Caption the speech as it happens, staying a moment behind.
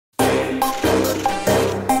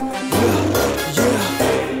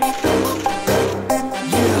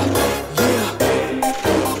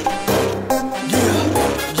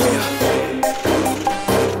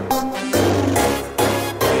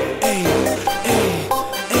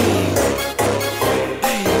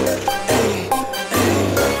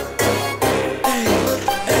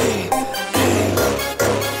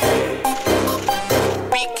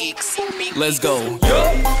Let's go.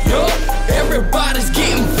 Everybody's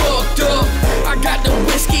getting fucked up. I got the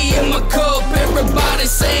whiskey in my cup.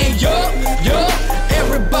 Everybody's saying yup.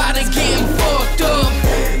 Everybody's getting fucked up.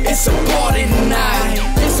 It's a party tonight.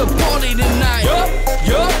 It's a party tonight.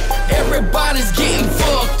 Everybody's getting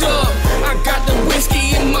fucked up. I got the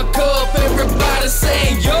whiskey in my cup. Everybody's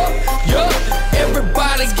saying yup.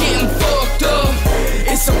 Everybody's getting fucked up.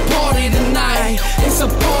 It's a party tonight. It's a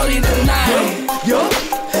party tonight.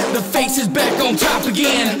 The face is back on top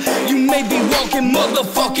again. You may be walking,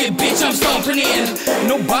 motherfucking bitch, I'm stomping in.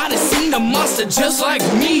 Nobody seen a monster just like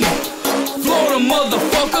me. Florida,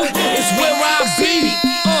 motherfucker, it's where I be.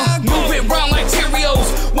 Move it round like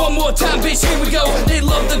Cheerios. One more time, bitch, here we go. They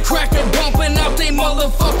love the cracker bumping out they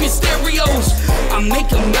motherfucking stereos. I make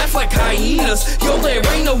them laugh like hyenas. Yo, there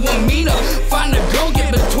ain't no one meaner. Find a girl,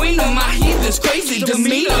 get between them. My heathen's crazy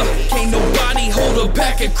demeanor. Can't nobody hold her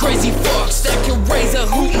back at crazy fucks that can raise a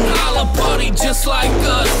hoot and holler party just like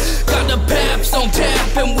us. Got the paps on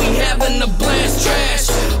tap and we having a blast trash.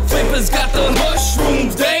 Flippers got the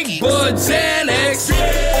mushrooms, dank buds, and X.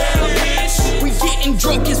 We getting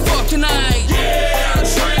drunk as fuck tonight.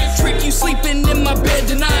 Trick, you sleeping in my bed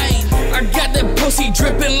tonight. I got that pussy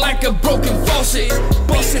dripping like a broken faucet.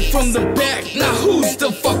 Bust it from the back, now who's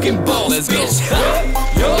the fucking boss, bitch?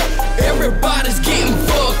 Everybody's getting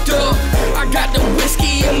fucked up. I got the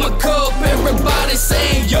whiskey in my cup. Everybody's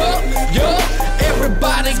saying yup.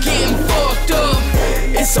 Everybody's getting fucked up.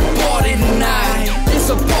 It's a party tonight. It's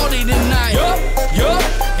a party tonight.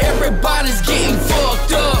 Everybody's getting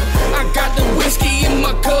fucked up. I got the whiskey in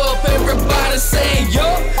my cup. Everybody's saying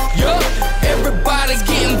yup. Everybody's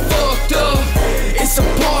getting fucked up. It's a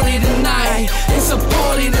party tonight. It's a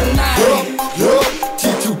party tonight.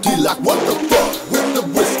 T2D like what the fuck? With the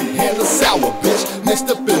whiskey and the sour, bitch, mixed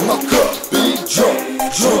up in my cup. Be drunk,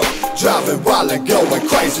 driving wild and going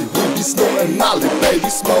crazy. We be snorting Molly, baby,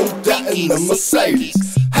 smoked out in the Mercedes.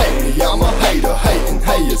 Hate me, I'm a hater, hating,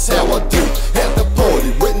 hey, it's how I do. At the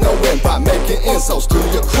party with no invite, making insults to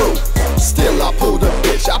your crew. Still I pull the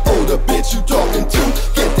bitch you talking to.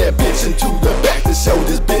 Get that bitch into the back to show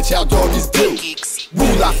this bitch how doggies do.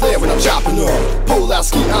 Rule out flare when I'm chopping her. Pull out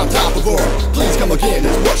ski on top of her. Please come again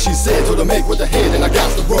is what she said. Told her make with the head and I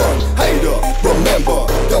got to run. Hater, remember,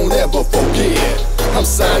 don't ever forget. I'm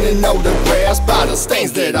signing autographs by the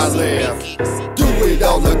stains that I left. Do it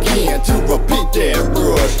all again to repeat that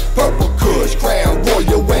rush. Purple Kush, Crown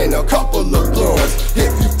Royal and a couple of blunts.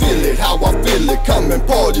 If you feel it how I feel it, come and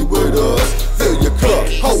party with us. Fill your cup,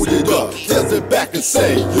 hold it up, tilt it back and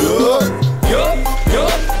say yeah.